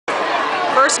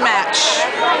first match.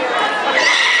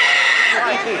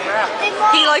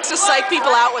 He likes to psych people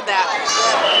out with that.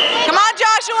 Come on,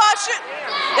 Joshua.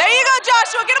 There you go,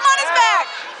 Joshua. Get him on his back.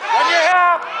 Run your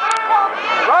half.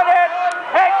 Run it.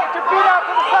 Hey, get your feet out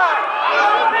to the side.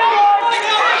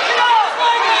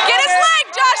 Get his leg,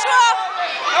 Joshua.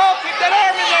 Oh, keep that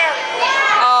arm in there.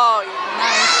 Oh,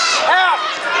 nice. Half.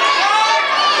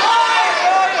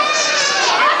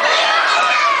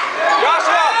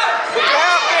 Joshua, put your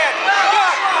half in.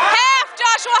 Good. Half,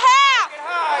 Joshua, half. Get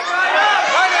high.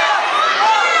 Run it.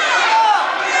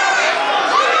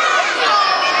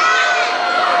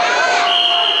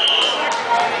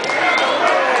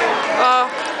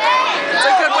 It's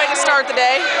a good way to start the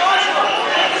day.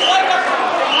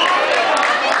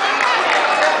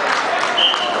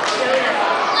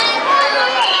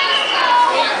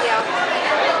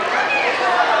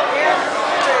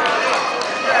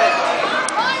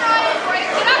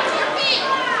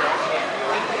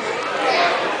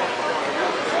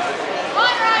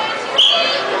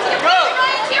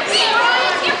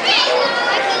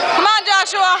 Come on,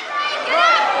 Joshua.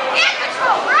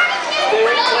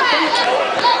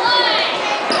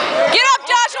 Get up,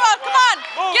 Joshua. Come on.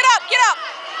 Get up, get up.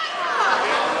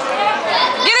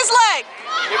 Get his leg.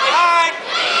 Get behind.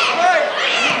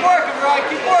 Keep working, Ryan.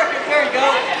 Keep working. There you go.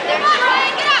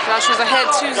 Joshua's ahead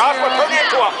 2-0. Joshua, turn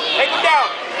into him. Take him down.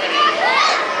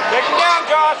 Take him down,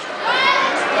 Josh.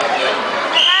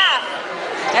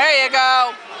 There you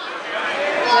go.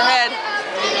 He's ahead.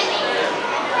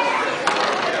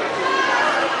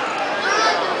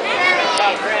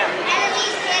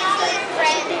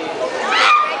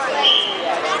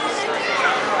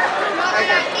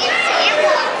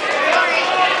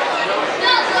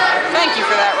 Thank you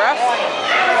for that, ref.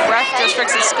 Ref just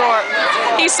fixed his score.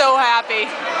 He's so happy.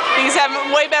 He's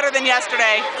having way better than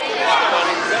yesterday.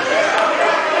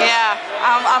 Yeah,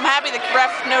 I'm happy the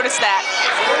ref noticed that.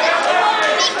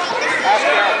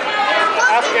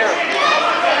 Ask Eric.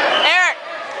 Eric.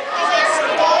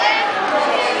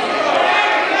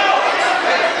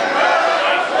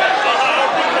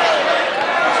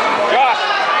 Josh.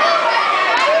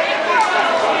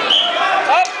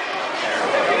 Up.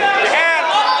 Your hands.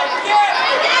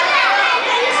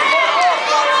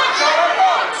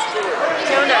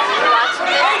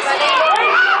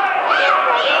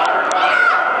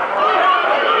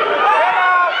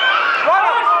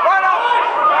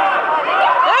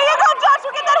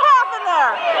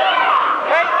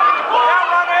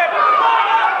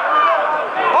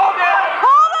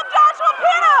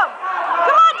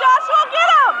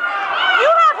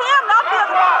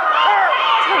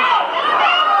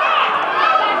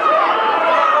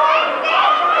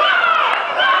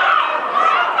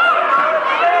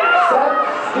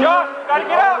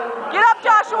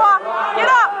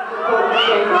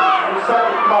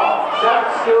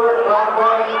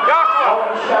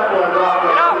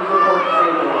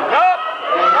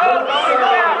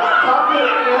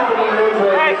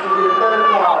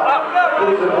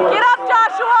 Get up,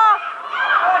 Joshua!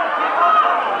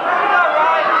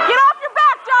 Get off your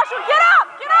back, Joshua! Get up!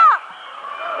 Get up!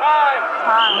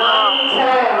 Time. 9-10.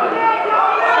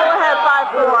 Still ahead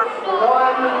 5-4.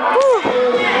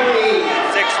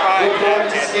 6-5.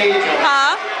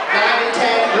 Huh?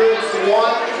 9-10 groups 1-3.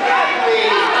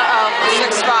 Uh-oh.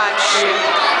 6-5. Shoot.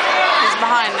 He's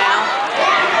behind now.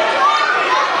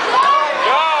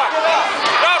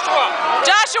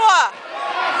 Joshua!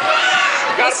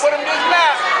 Gotta put him to his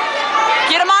back.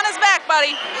 Get him on his back,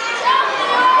 buddy.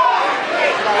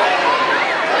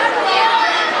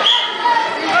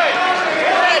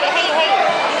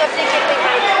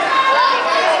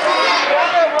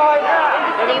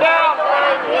 Get him down.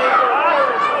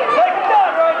 Take him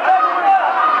down, Ryan. Take him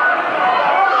down.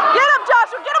 Get him,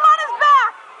 Joshua. Get him on his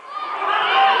back.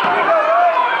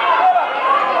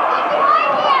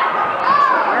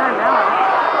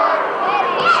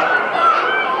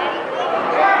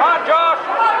 Come on, Josh.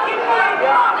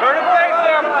 Turn and face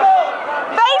him.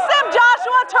 Face him,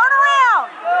 Joshua. Turn around.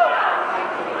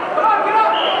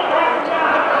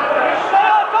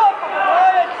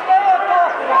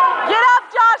 Get up,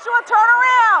 Joshua. Turn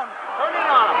around. Turn in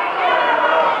on him.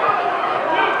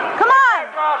 Come on.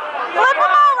 Flip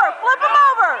him over. Flip him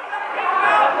over.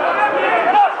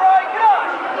 Get up, Ryan. Get up.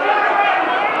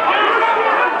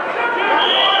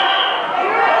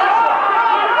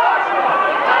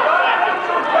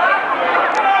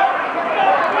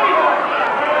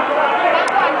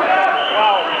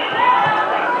 Wow.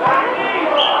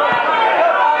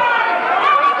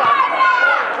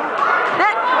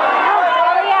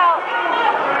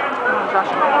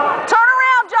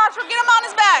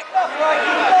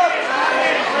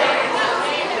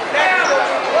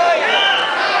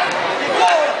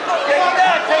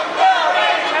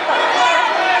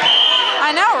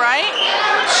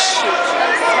 right? Shoot.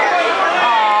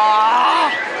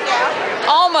 Aww. Yeah.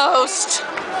 Almost.